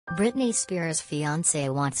Britney Spears'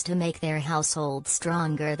 fiancé wants to make their household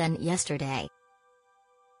stronger than yesterday.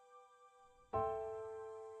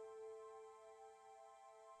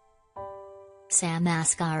 Sam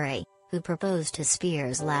Asghari, who proposed to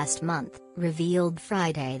Spears last month, revealed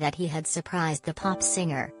Friday that he had surprised the pop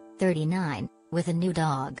singer, 39, with a new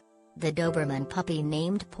dog. The Doberman puppy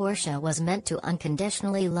named Porsha was meant to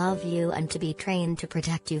unconditionally love you and to be trained to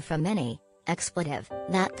protect you from any expletive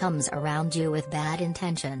that comes around you with bad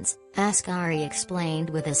intentions, Asghari explained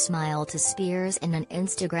with a smile to Spears in an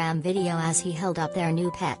Instagram video as he held up their new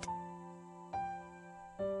pet.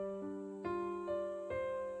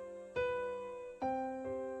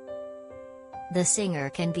 The singer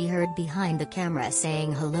can be heard behind the camera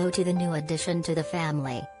saying hello to the new addition to the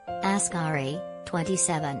family. Asghari,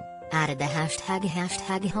 27, added the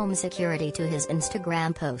hashtag home security to his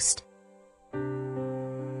Instagram post.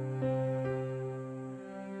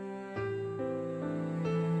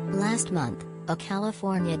 Last month, a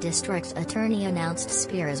California district attorney announced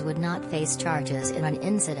Spears would not face charges in an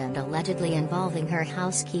incident allegedly involving her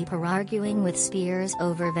housekeeper arguing with Spears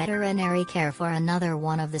over veterinary care for another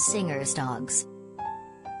one of the singer's dogs.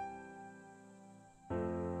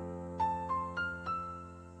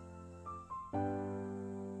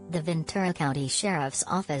 The Ventura County Sheriff's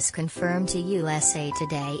Office confirmed to USA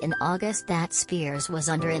Today in August that Spears was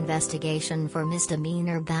under investigation for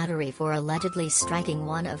misdemeanor battery for allegedly striking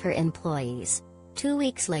one of her employees. 2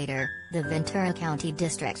 weeks later, the Ventura County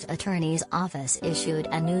District Attorney's Office issued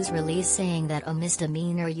a news release saying that a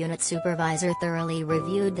misdemeanor unit supervisor thoroughly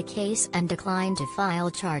reviewed the case and declined to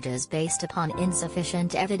file charges based upon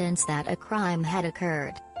insufficient evidence that a crime had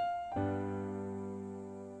occurred.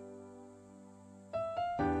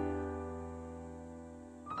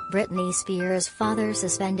 Britney Spears' father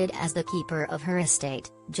suspended as the keeper of her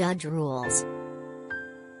estate, judge rules.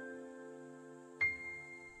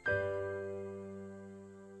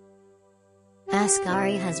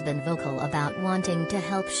 Asghari has been vocal about wanting to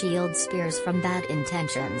help shield Spears from bad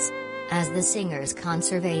intentions. As the singer's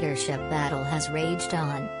conservatorship battle has raged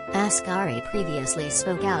on, Asghari previously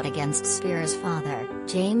spoke out against Spears' father,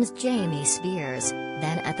 James "Jamie" Spears,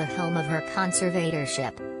 then at the helm of her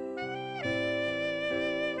conservatorship.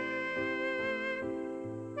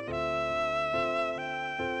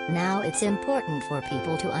 Now it's important for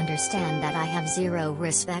people to understand that I have zero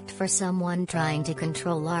respect for someone trying to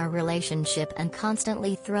control our relationship and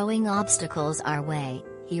constantly throwing obstacles our way,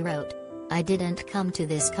 he wrote. I didn't come to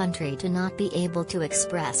this country to not be able to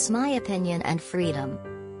express my opinion and freedom.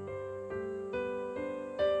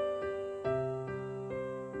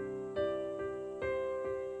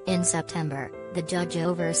 In September, the judge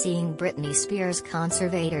overseeing Britney Spears'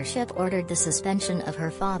 conservatorship ordered the suspension of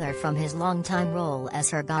her father from his longtime role as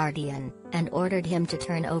her guardian, and ordered him to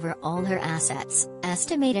turn over all her assets,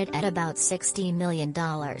 estimated at about $60 million,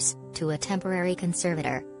 to a temporary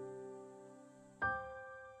conservator.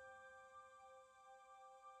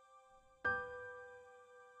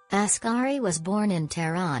 Asghari was born in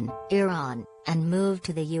Tehran, Iran, and moved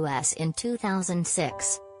to the U.S. in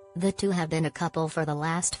 2006. The two have been a couple for the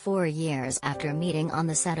last 4 years after meeting on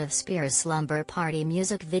the set of Spears' Slumber Party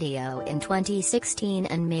music video in 2016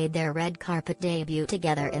 and made their red carpet debut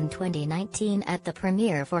together in 2019 at the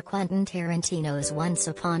premiere for Quentin Tarantino's Once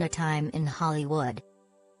Upon a Time in Hollywood.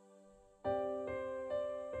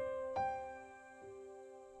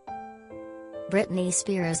 Britney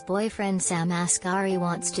Spears' boyfriend Sam Asghari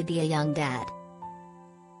wants to be a young dad.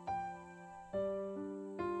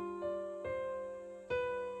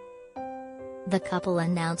 The couple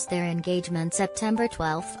announced their engagement September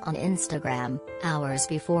 12 on Instagram, hours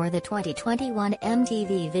before the 2021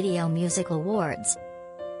 MTV Video Music Awards.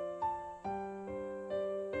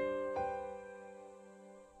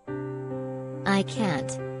 I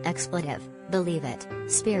can't, believe it,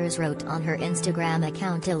 Spears wrote on her Instagram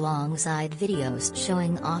account alongside videos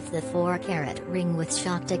showing off the 4-carat ring with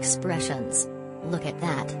shocked expressions. Look at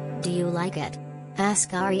that, do you like it?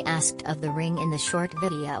 Asghari asked of the ring in the short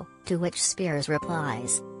video, to which Spears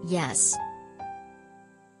replies, yes.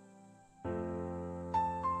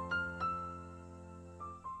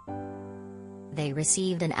 They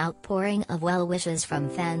received an outpouring of well wishes from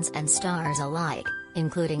fans and stars alike,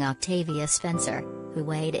 including Octavia Spencer, who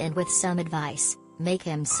weighed in with some advice: make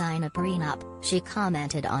him sign a prenup, she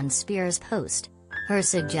commented on Spears' post. Her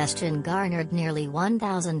suggestion garnered nearly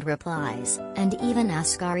 1,000 replies, and even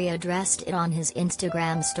Asghari addressed it on his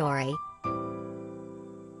Instagram story.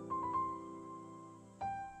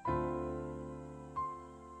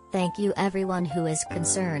 Thank you everyone who is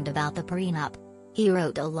concerned about the prenup, he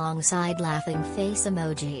wrote alongside laughing face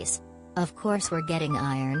emojis. Of course we're getting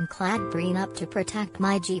ironclad prenup to protect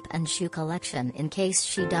my Jeep and shoe collection in case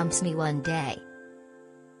she dumps me one day.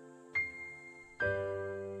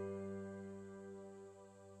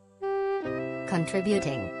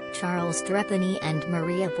 Contributing, Charles Trepani and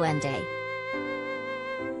Maria Buende.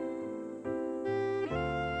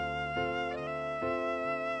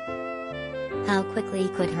 How quickly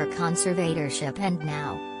could her conservatorship end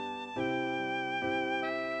now?